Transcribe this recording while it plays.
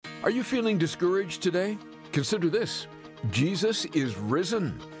Are you feeling discouraged today? Consider this. Jesus is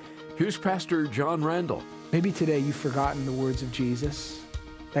risen. Here's Pastor John Randall. Maybe today you've forgotten the words of Jesus,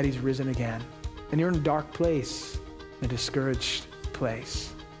 that he's risen again. And you're in a dark place, a discouraged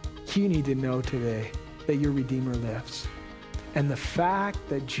place. You need to know today that your Redeemer lives. And the fact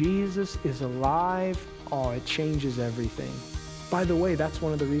that Jesus is alive, it changes everything. By the way, that's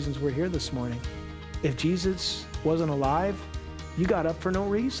one of the reasons we're here this morning. If Jesus wasn't alive, you got up for no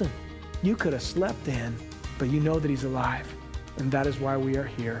reason. You could have slept in, but you know that he's alive. And that is why we are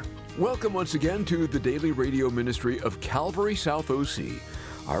here. Welcome once again to the daily radio ministry of Calvary South OC.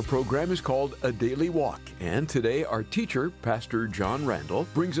 Our program is called A Daily Walk, and today our teacher, Pastor John Randall,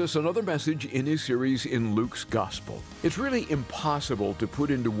 brings us another message in his series in Luke's Gospel. It's really impossible to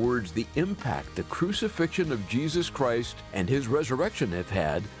put into words the impact the crucifixion of Jesus Christ and his resurrection have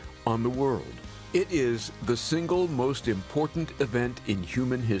had on the world. It is the single most important event in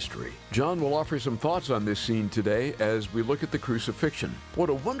human history. John will offer some thoughts on this scene today as we look at the crucifixion. What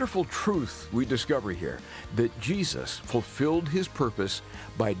a wonderful truth we discover here, that Jesus fulfilled his purpose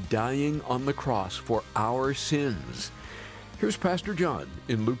by dying on the cross for our sins. Here's Pastor John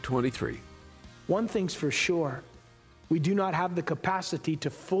in Luke 23. One thing's for sure, we do not have the capacity to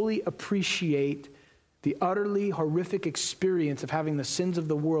fully appreciate the utterly horrific experience of having the sins of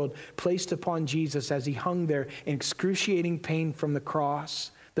the world placed upon Jesus as he hung there in excruciating pain from the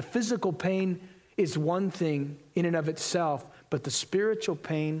cross. The physical pain is one thing in and of itself, but the spiritual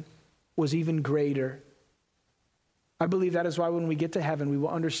pain was even greater. I believe that is why when we get to heaven, we will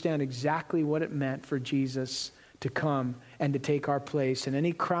understand exactly what it meant for Jesus to come and to take our place. And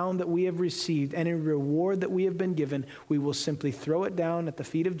any crown that we have received, any reward that we have been given, we will simply throw it down at the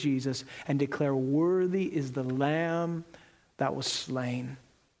feet of Jesus and declare, worthy is the Lamb that was slain.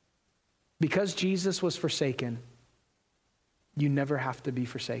 Because Jesus was forsaken, you never have to be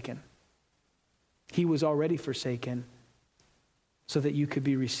forsaken. He was already forsaken so that you could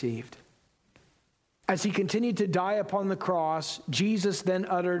be received. As he continued to die upon the cross, Jesus then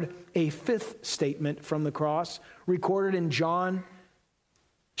uttered a fifth statement from the cross, recorded in John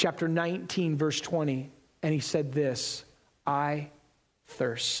chapter 19, verse 20. And he said this, I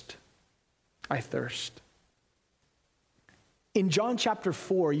thirst. I thirst. In John chapter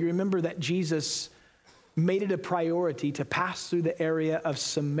 4, you remember that Jesus made it a priority to pass through the area of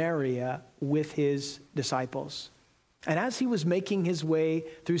Samaria with his disciples. And as he was making his way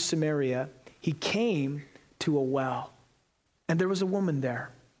through Samaria, he came to a well, and there was a woman there.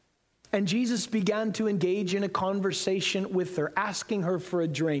 And Jesus began to engage in a conversation with her, asking her for a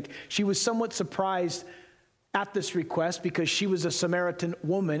drink. She was somewhat surprised at this request because she was a Samaritan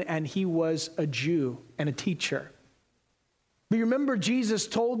woman and he was a Jew and a teacher. But you remember Jesus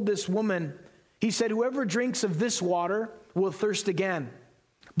told this woman, he said, whoever drinks of this water will thirst again.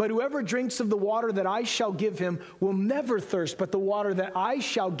 But whoever drinks of the water that I shall give him will never thirst, but the water that I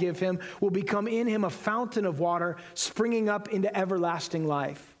shall give him will become in him a fountain of water springing up into everlasting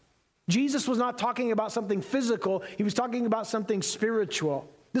life. Jesus was not talking about something physical. He was talking about something spiritual.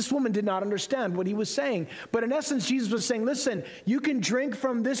 This woman did not understand what he was saying. But in essence, Jesus was saying, listen, you can drink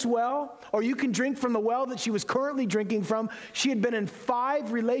from this well, or you can drink from the well that she was currently drinking from. She had been in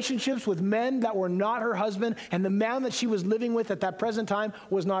 5 relationships with men that were not her husband, and the man that she was living with at that present time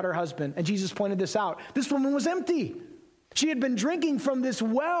was not her husband. And Jesus pointed this out. This woman was empty. She had been drinking from this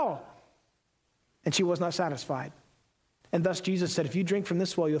well, and she was not satisfied. And thus Jesus said, if you drink from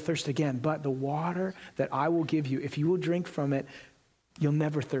this well, you'll thirst again. But the water that I will give you, if you will drink from it, you'll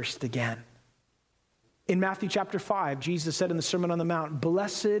never thirst again. In Matthew chapter 5, Jesus said in the Sermon on the Mount,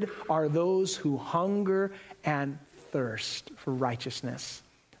 blessed are those who hunger and thirst for righteousness,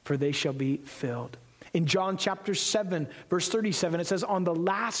 for they shall be filled. In John chapter 7, verse 37, it says, on the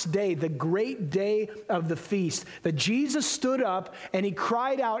last day, the great day of the feast, that Jesus stood up and he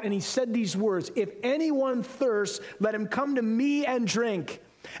cried out and he said these words, if anyone thirsts, let him come to me and drink.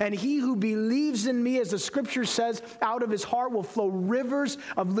 And he who believes in me, as the scripture says, out of his heart will flow rivers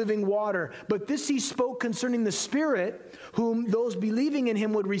of living water. But this he spoke concerning the Spirit, whom those believing in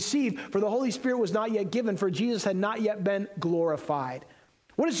him would receive, for the Holy Spirit was not yet given, for Jesus had not yet been glorified.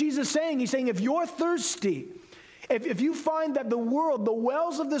 What is Jesus saying? He's saying, if you're thirsty, if you find that the world, the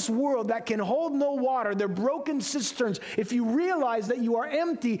wells of this world that can hold no water, they're broken cisterns, if you realize that you are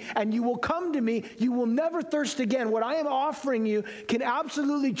empty and you will come to me, you will never thirst again. What I am offering you can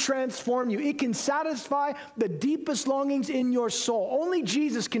absolutely transform you. It can satisfy the deepest longings in your soul. Only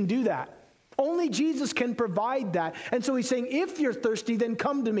Jesus can do that. Only Jesus can provide that. And so he's saying, if you're thirsty, then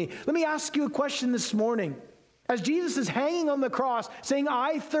come to me. Let me ask you a question this morning. As Jesus is hanging on the cross saying,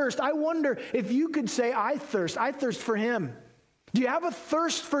 I thirst, I wonder if you could say, I thirst for him. Do you have a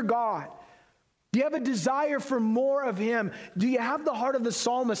thirst for God? Do you have a desire for more of Him? Do you have the heart of the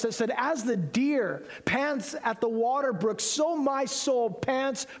psalmist that said, as the deer pants at the water brook, so my soul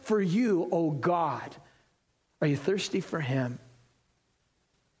pants for you, O God. Are you thirsty for Him?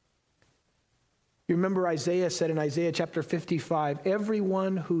 You remember Isaiah said in Isaiah chapter 55,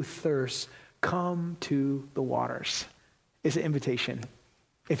 everyone who thirsts, come to the waters. It's an invitation.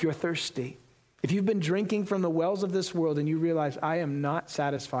 If you're thirsty, if you've been drinking from the wells of this world and you realize, I am not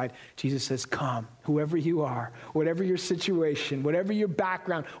satisfied, Jesus says, come, whoever you are, whatever your situation, whatever your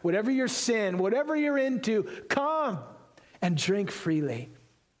background, whatever your sin, whatever you're into, come and drink freely.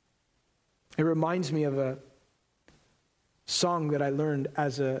 It reminds me of a song that I learned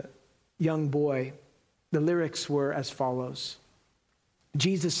as a young boy. The lyrics were as follows.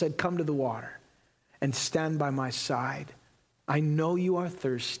 Jesus said, come to the water and stand by my side. I know you are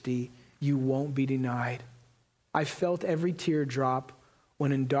thirsty. You won't be denied. I felt every teardrop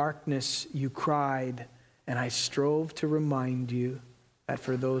when in darkness you cried, and I strove to remind you that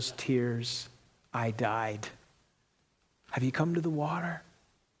for those tears I died. Have you come to the water?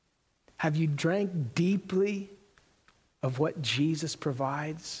 Have you drank deeply of what Jesus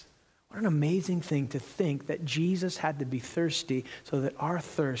provides? What an amazing thing to think that Jesus had to be thirsty so that our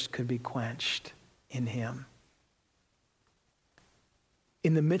thirst could be quenched in Him.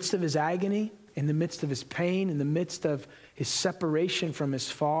 In the midst of His agony, in the midst of His pain, in the midst of His separation from His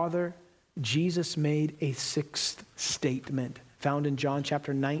Father, Jesus made a sixth statement found in John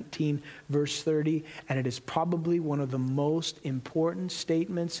chapter 19, verse 30, and it is probably one of the most important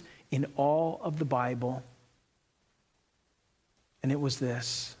statements in all of the Bible. And it was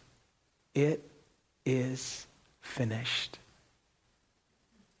this: it is finished.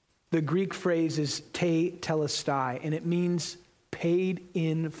 The Greek phrase is te telestai, and it means paid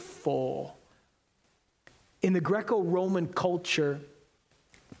in full. In the Greco-Roman culture,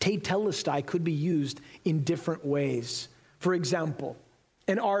 te telestai could be used in different ways. For example,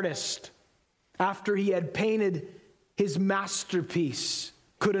 an artist, after he had painted his masterpiece,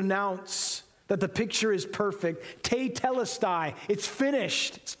 could announce that the picture is perfect. Te telestai, it's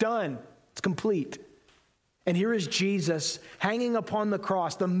finished, it's done, it's complete. And here is Jesus hanging upon the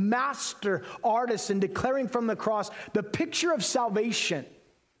cross, the master artist, and declaring from the cross the picture of salvation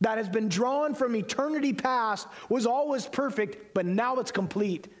that has been drawn from eternity past was always perfect, but now it's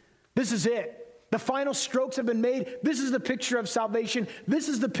complete. This is it. The final strokes have been made. This is the picture of salvation. This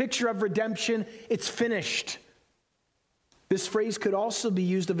is the picture of redemption. It's finished. This phrase could also be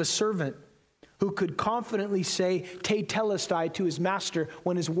used of a servant who could confidently say te telestai to his master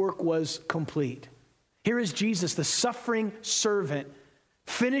when his work was complete. Here is Jesus, the suffering servant,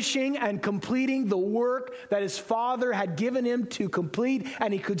 finishing and completing the work that his Father had given him to complete,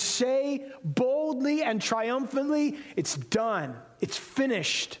 and he could say boldly and triumphantly, it's done, it's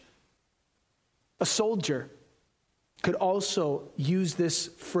finished. A soldier could also use this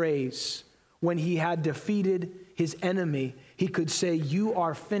phrase when he had defeated his enemy. He could say, you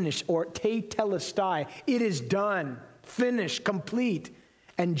are finished, or te telestai, it is done, finished, complete.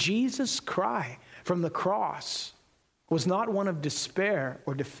 And Jesus' cry from the cross was not one of despair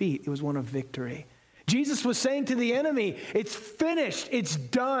or defeat. It was one of victory. Jesus was saying to the enemy, it's finished, it's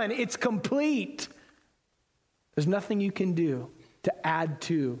done, it's complete. There's nothing you can do to add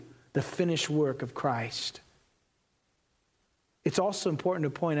to the finished work of Christ. It's also important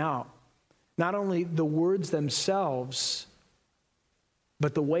to point out not only the words themselves,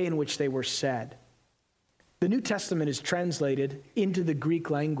 but the way in which they were said. The New Testament is translated into the Greek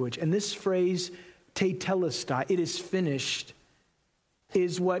language, and this phrase, te telestai, it is finished,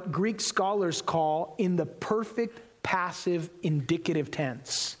 is what Greek scholars call in the perfect passive indicative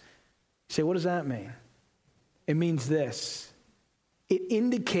tense. You say, what does that mean? It means this. It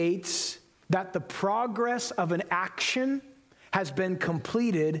indicates that the progress of an action has been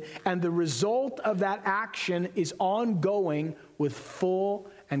completed, and the result of that action is ongoing with full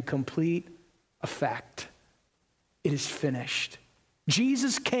and complete effect. It is finished.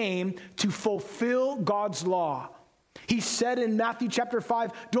 Jesus came to fulfill God's law. He said in Matthew chapter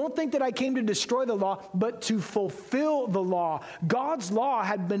 5, don't think that I came to destroy the law, but to fulfill the law. God's law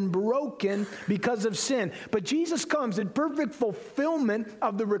had been broken because of sin. But Jesus comes in perfect fulfillment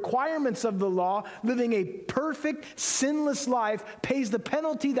of the requirements of the law, living a perfect, sinless life, pays the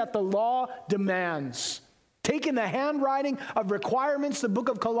penalty that the law demands. Taken the handwriting of requirements, the book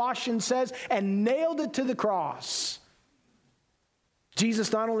of Colossians says, and nailed it to the cross.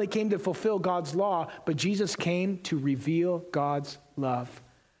 Jesus not only came to fulfill God's law, but Jesus came to reveal God's love.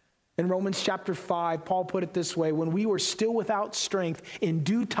 In Romans chapter 5, Paul put it this way: when we were still without strength, in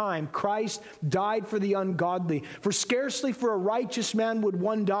due time, Christ died for the ungodly. For scarcely for a righteous man would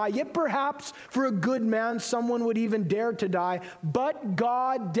one die, yet perhaps for a good man someone would even dare to die. But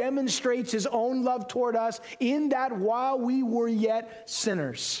God demonstrates his own love toward us in that while we were yet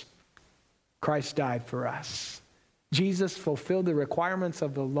sinners, Christ died for us. Jesus fulfilled the requirements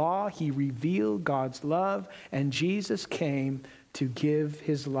of the law. He revealed God's love, and Jesus came to give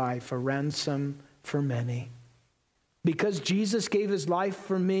his life a ransom for many. Because Jesus gave his life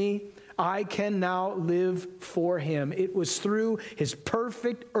for me, I can now live for him. It was through his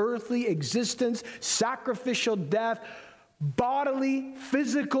perfect earthly existence, sacrificial death, bodily,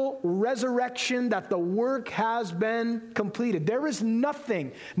 physical resurrection that the work has been completed. There is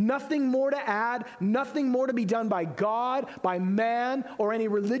nothing more to add, nothing more to be done by God, by man, or any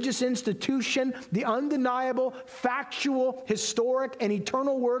religious institution. The undeniable, factual, historic, and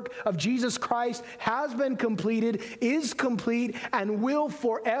eternal work of Jesus Christ has been completed, is complete, and will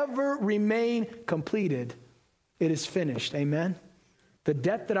forever remain completed. It is finished. Amen? The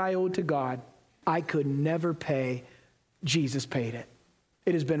debt that I owed to God, I could never pay. Jesus paid it.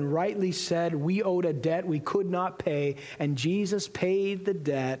 It has been rightly said, we owed a debt we could not pay, and Jesus paid the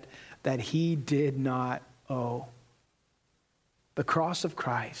debt that he did not owe. The cross of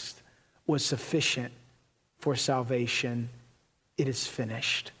Christ was sufficient for salvation. It is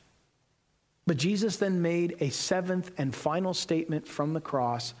finished. But Jesus then made a seventh and final statement from the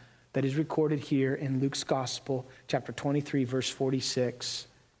cross that is recorded here in Luke's Gospel, chapter 23, verse 46.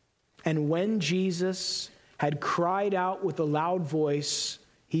 And when Jesus had cried out with a loud voice,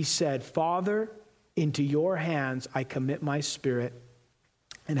 he said, Father, into your hands I commit my spirit.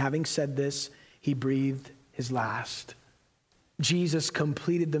 And having said this, he breathed his last. Jesus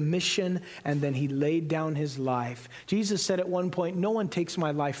completed the mission, and then he laid down his life. Jesus said at one point, no one takes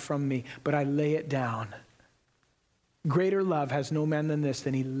my life from me, but I lay it down. Greater love has no man than this,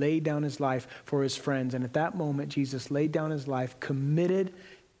 than he laid down his life for his friends. And at that moment, Jesus laid down his life, committed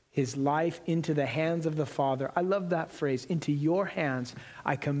his life into the hands of the Father. I love that phrase, into your hands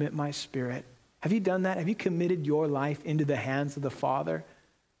I commit my spirit. Have you done that? Have you committed your life into the hands of the Father?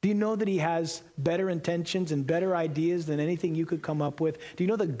 Do you know that he has better intentions and better ideas than anything you could come up with? Do you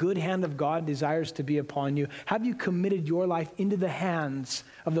know the good hand of God desires to be upon you? Have you committed your life into the hands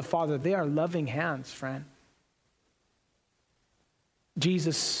of the Father? They are loving hands, friend.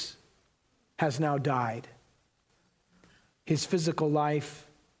 Jesus has now died. His physical life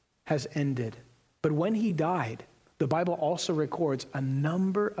has ended. But when he died, the Bible also records a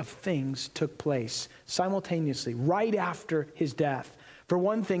number of things took place simultaneously, right after his death. For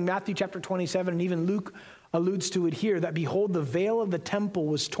one thing, Matthew chapter 27, and even Luke alludes to it here, that behold, the veil of the temple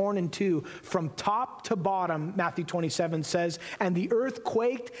was torn in two from top to bottom, Matthew 27 says, and the earth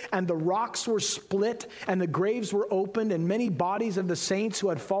quaked, and the rocks were split, and the graves were opened, and many bodies of the saints who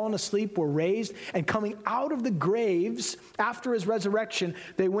had fallen asleep were raised, and coming out of the graves after his resurrection,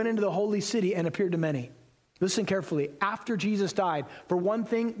 they went into the holy city and appeared to many. Listen carefully. After Jesus died, for one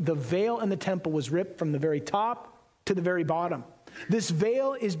thing, the veil in the temple was ripped from the very top to the very bottom. This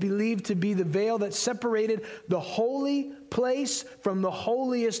veil is believed to be the veil that separated the holy place from the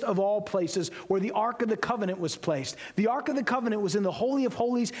holiest of all places, where the Ark of the Covenant was placed. The Ark of the Covenant was in the Holy of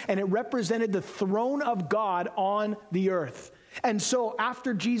Holies, and it represented the throne of God on the earth. And so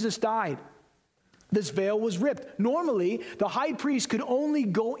after Jesus died, this veil was ripped. Normally, the high priest could only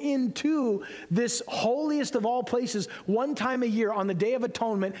go into this holiest of all places one time a year on the Day of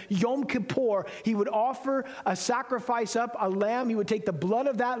Atonement, Yom Kippur. He would offer a sacrifice up, a lamb. He would take the blood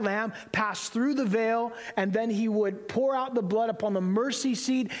of that lamb, pass through the veil, and then he would pour out the blood upon the mercy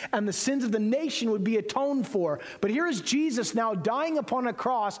seat, and the sins of the nation would be atoned for. But here is Jesus now dying upon a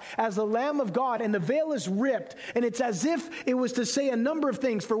cross as the Lamb of God, and the veil is ripped. And it's as if it was to say a number of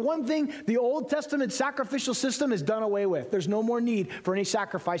things. For one thing, the Old Testament sacrificial system is done away with. There's no more need for any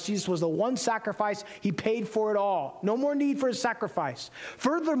sacrifice. Jesus was the one sacrifice. He paid for it all. No more need for a sacrifice.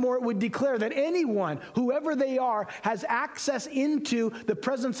 Furthermore, it would declare that anyone, whoever they are, has access into the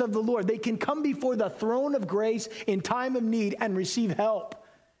presence of the Lord. They can come before the throne of grace in time of need and receive help.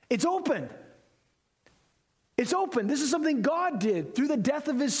 It's open. It's open. This is something God did through the death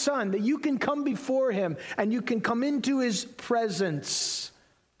of his Son, that you can come before him and you can come into his presence.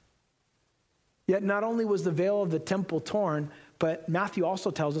 Yet not only was the veil of the temple torn, but Matthew also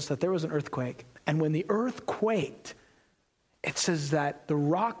tells us that there was an earthquake. And when the earth quaked, it says that the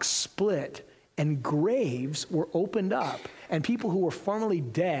rocks split and graves were opened up, and people who were formerly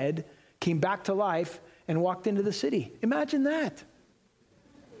dead came back to life and walked into the city. Imagine that.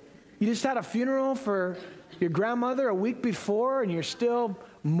 You just had a funeral for your grandmother a week before, and you're still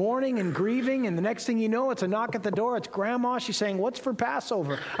mourning and grieving, and the next thing you know, it's a knock at the door. It's grandma. She's saying, what's for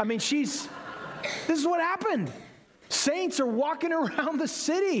Passover? I mean, this is what happened. Saints are walking around the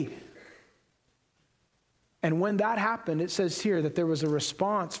city. And when that happened, it says here that there was a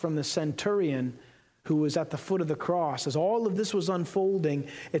response from the centurion who was at the foot of the cross. As all of this was unfolding,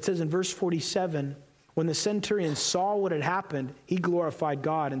 it says in verse 47, when the centurion saw what had happened, he glorified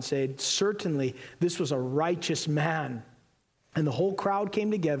God and said, certainly this was a righteous man. And the whole crowd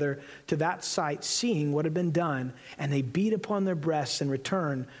came together to that sight, seeing what had been done, and they beat upon their breasts in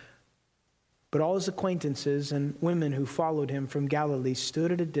return. But all his acquaintances and women who followed him from Galilee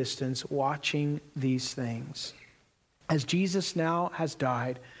stood at a distance watching these things. As Jesus now has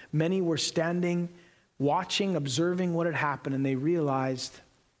died, many were standing, watching, observing what had happened, and they realized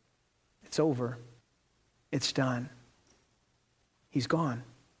it's over. It's done. He's gone.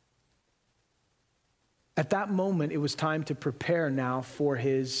 At that moment, it was time to prepare now for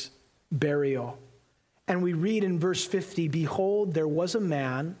his burial. And we read in verse 50, behold, there was a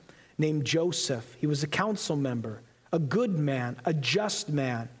man named Joseph. He was a council member, a good man, a just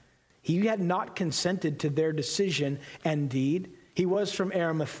man. He had not consented to their decision. Indeed, he was from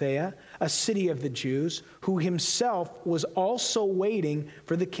Arimathea, a city of the Jews, who himself was also waiting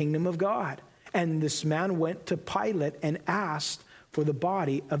for the kingdom of God. And this man went to Pilate and asked for the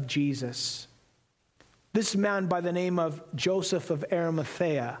body of Jesus. This man by the name of Joseph of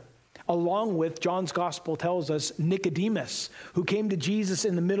Arimathea, along with, John's gospel tells us, Nicodemus, who came to Jesus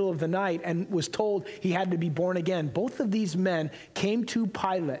in the middle of the night and was told he had to be born again. Both of these men came to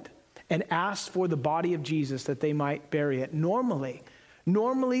Pilate and asked for the body of Jesus that they might bury it. Normally,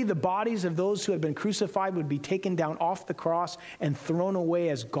 the bodies of those who had been crucified would be taken down off the cross and thrown away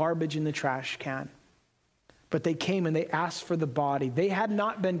as garbage in the trash can. But they came and they asked for the body. They had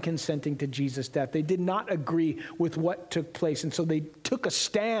not been consenting to Jesus' death. They did not agree with what took place. And so they took a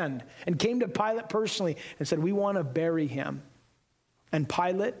stand and came to Pilate personally and said, we want to bury him. And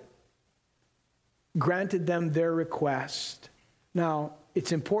Pilate granted them their request. Now,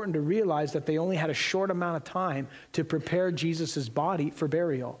 it's important to realize that they only had a short amount of time to prepare Jesus' body for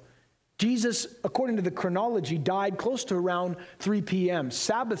burial. Jesus, according to the chronology, died close to around 3 p.m.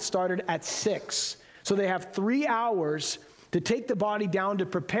 Sabbath started at 6. So they have 3 hours to take the body down to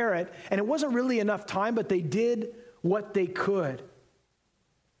prepare it. And it wasn't really enough time, but they did what they could.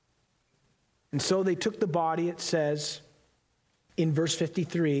 And so they took the body, it says in verse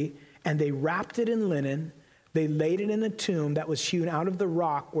 53, and they wrapped it in linen. They laid it in a tomb that was hewn out of the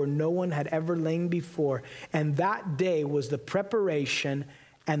rock where no one had ever lain before. And that day was the preparation,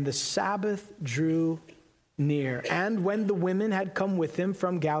 and the Sabbath drew near. And when the women had come with him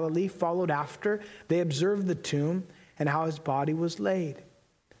from Galilee, followed after, they observed the tomb and how his body was laid.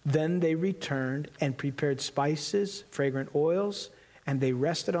 Then they returned and prepared spices, fragrant oils, and they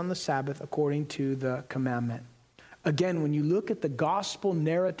rested on the Sabbath according to the commandment. Again, when you look at the gospel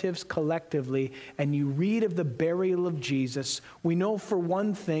narratives collectively and you read of the burial of Jesus, we know for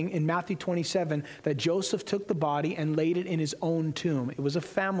one thing in Matthew 27 that Joseph took the body and laid it in his own tomb. It was a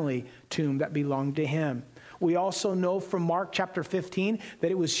family tomb that belonged to him. We also know from Mark chapter 15 that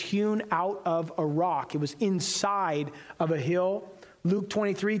it was hewn out of a rock. It was inside of a hill. Luke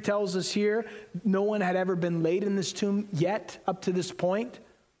 23 tells us here, no one had ever been laid in this tomb yet up to this point.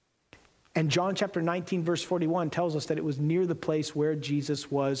 And John chapter 19 verse 41 tells us that it was near the place where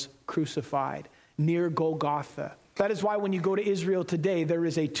Jesus was crucified, near Golgotha. That is why when you go to Israel today, there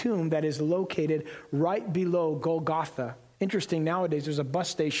is a tomb that is located right below Golgotha. Interesting, nowadays there's a bus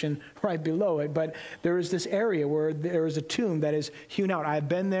station right below it, but there is this area where there is a tomb that is hewn out. I have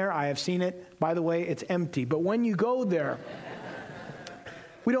been there, I have seen it. By the way, it's empty. But when you go there,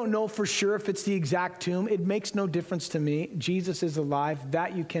 we don't know for sure if it's the exact tomb. It makes no difference to me. Jesus is alive,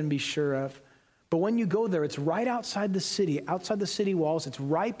 that you can be sure of. But when you go there, it's right outside the city walls. It's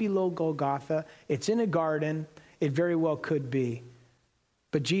right below Golgotha. It's in a garden. It very well could be.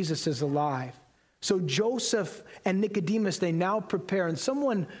 But Jesus is alive. So Joseph and Nicodemus, they now prepare. And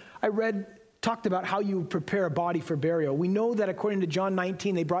someone I read talked about how you prepare a body for burial. We know that according to John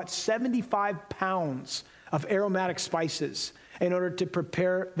 19, they brought 75 pounds of aromatic spices in order to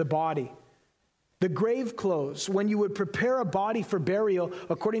prepare the body. The grave clothes, when you would prepare a body for burial,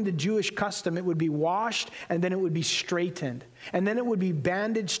 according to Jewish custom, it would be washed and then it would be straightened. And then it would be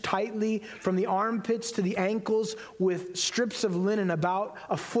bandaged tightly from the armpits to the ankles with strips of linen about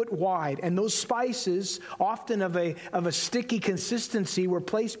a foot wide. And those spices, often of a sticky consistency, were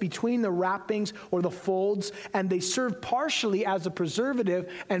placed between the wrappings or the folds, and they served partially as a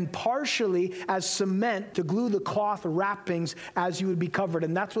preservative and partially as cement to glue the cloth wrappings as you would be covered.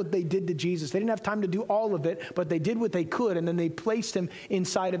 And that's what they did to Jesus. They didn't have time time to do all of it, but they did what they could, and then they placed him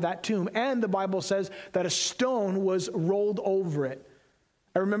inside of that tomb. And the Bible says that a stone was rolled over it.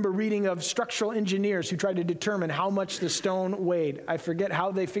 I remember reading of structural engineers who tried to determine how much the stone weighed. I forget how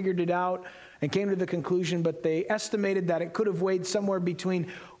they figured it out and came to the conclusion, but they estimated that it could have weighed somewhere between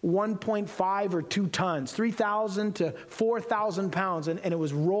 1.5 or 2 tons, 3,000 to 4,000 pounds, and it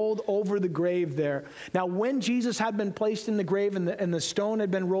was rolled over the grave there. Now, when Jesus had been placed in the grave and the stone had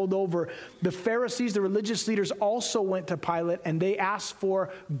been rolled over, the Pharisees, the religious leaders, also went to Pilate, and they asked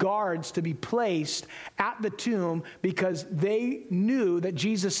for guards to be placed at the tomb because they knew that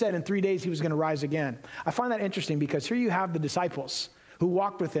Jesus said in 3 days he was going to rise again. I find that interesting because here you have the disciples who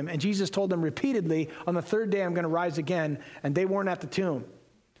walked with him, and Jesus told them repeatedly, on the 3rd day I'm going to rise again, and they weren't at the tomb.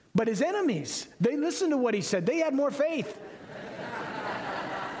 But his enemies, they listened to what he said. They had more faith.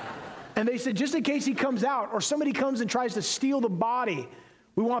 And they said, just in case he comes out or somebody comes and tries to steal the body,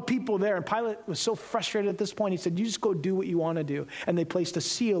 we want people there. And Pilate was so frustrated at this point, he said, you just go do what you want to do. And they placed a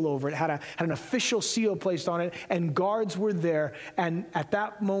seal over it, had an official seal placed on it, and guards were there. And at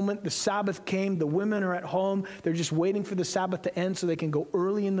that moment, the Sabbath came. The women are at home. They're just waiting for the Sabbath to end so they can go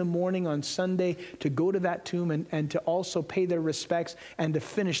early in the morning on Sunday to go to that tomb and to also pay their respects and to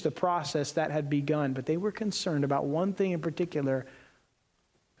finish the process that had begun. But they were concerned about one thing in particular: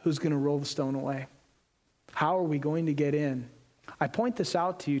 who's going to roll the stone away? How are we going to get in? I point this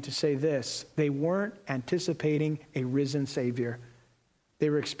out to you to say this: they weren't anticipating a risen Savior. They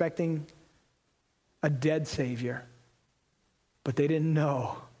were expecting a dead Savior, but they didn't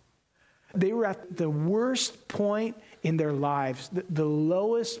know. They were at the worst point in their lives, the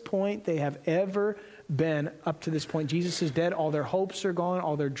lowest point they have ever been up to this point. Jesus is dead. All their hopes are gone,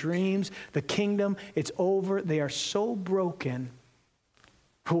 all their dreams, the kingdom, it's over. They are so broken.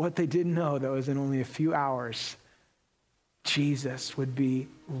 But what they didn't know, though, is in only a few hours, Jesus would be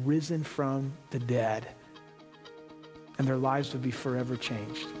risen from the dead, and their lives would be forever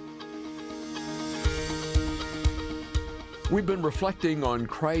changed. We've been reflecting on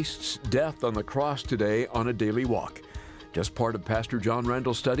Christ's death on the cross today on A Daily Walk, just part of Pastor John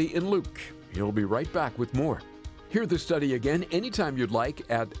Randall's study in Luke. He'll be right back with more. Hear the study again anytime you'd like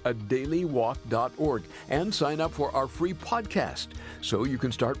at adailywalk.org and sign up for our free podcast so you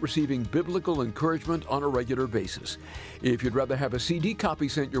can start receiving biblical encouragement on a regular basis. If you'd rather have a CD copy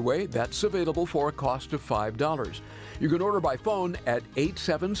sent your way, that's available for a cost of $5. You can order by phone at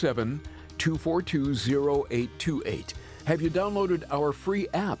 877-242-0828. Have you downloaded our free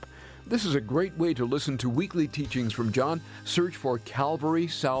app? This is a great way to listen to weekly teachings from John. Search for Calvary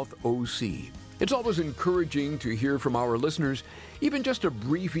South OC. It's always encouraging to hear from our listeners. Even just a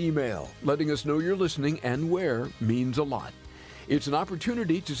brief email letting us know you're listening and where means a lot. It's an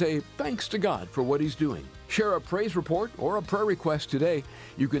opportunity to say thanks to God for what He's doing. Share a praise report or a prayer request today.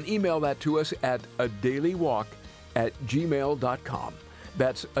 You can email that to us at adailywalk@gmail.com.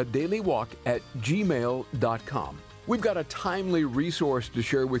 That's adailywalk@gmail.com. We've got a timely resource to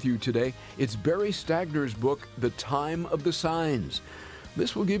share with you today. It's Barry Stagner's book, The Time of the Signs.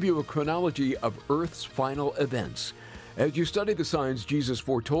 This will give you a chronology of Earth's final events. As you study the signs Jesus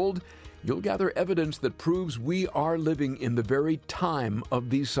foretold, you'll gather evidence that proves we are living in the very time of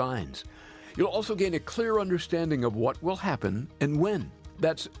these signs. You'll also gain a clear understanding of what will happen and when.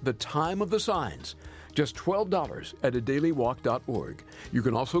 That's The Time of the Signs. Just $12 at adailywalk.org. You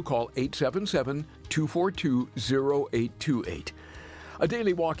can also call 877-242-0828. A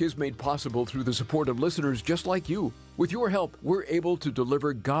Daily Walk is made possible through the support of listeners just like you. With your help, we're able to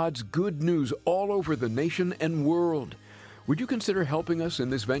deliver God's good news all over the nation and world. Would you consider helping us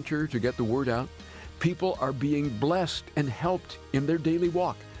in this venture to get the word out? People are being blessed and helped in their daily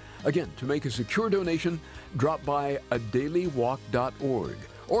walk. Again, to make a secure donation, drop by adailywalk.org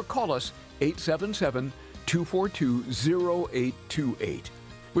or call us 877-242-0828.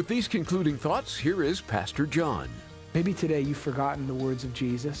 With these concluding thoughts, here is Pastor John. Maybe today you've forgotten the words of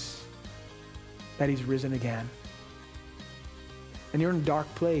Jesus, that He's risen again. And you're in a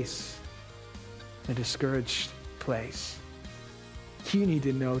dark place, a discouraged place. You need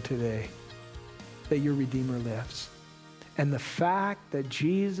to know today that your Redeemer lives. And the fact that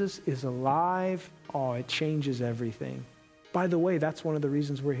Jesus is alive, it changes everything. By the way, that's one of the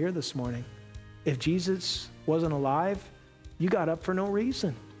reasons we're here this morning. If Jesus wasn't alive, you got up for no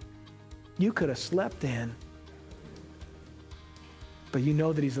reason. You could have slept in. But you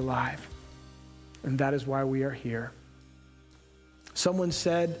know that He's alive. And that is why we are here. Someone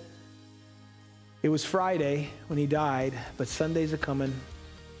said it was Friday when He died, but Sundays are coming,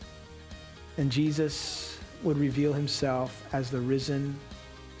 and Jesus would reveal Himself as the risen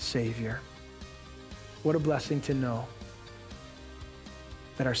Savior. What a blessing to know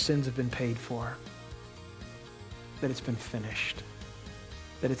that our sins have been paid for, that it's been finished,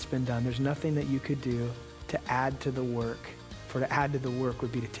 that it's been done. There's nothing that you could do to add to the work. For to add to the work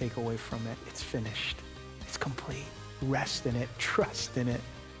would be to take away from it. It's finished. It's complete. Rest in it. Trust in it.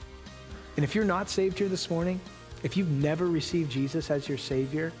 And if you're not saved here this morning, if you've never received Jesus as your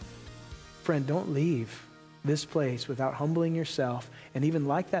Savior, friend, don't leave this place without humbling yourself and even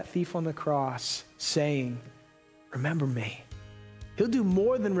like that thief on the cross saying, remember me. He'll do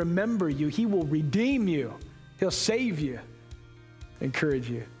more than remember you. He will redeem you. He'll save you. I encourage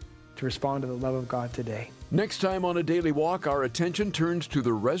you to respond to the love of God today. Next time on A Daily Walk, our attention turns to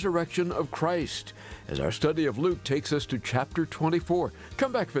the resurrection of Christ as our study of Luke takes us to chapter 24.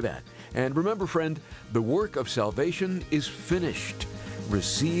 Come back for that. And remember, friend, the work of salvation is finished.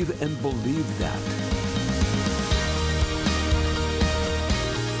 Receive and believe that.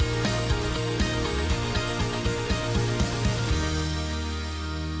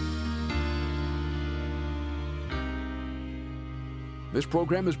 This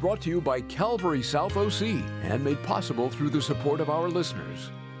program is brought to you by Calvary South OC and made possible through the support of our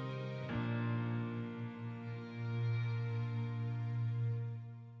listeners.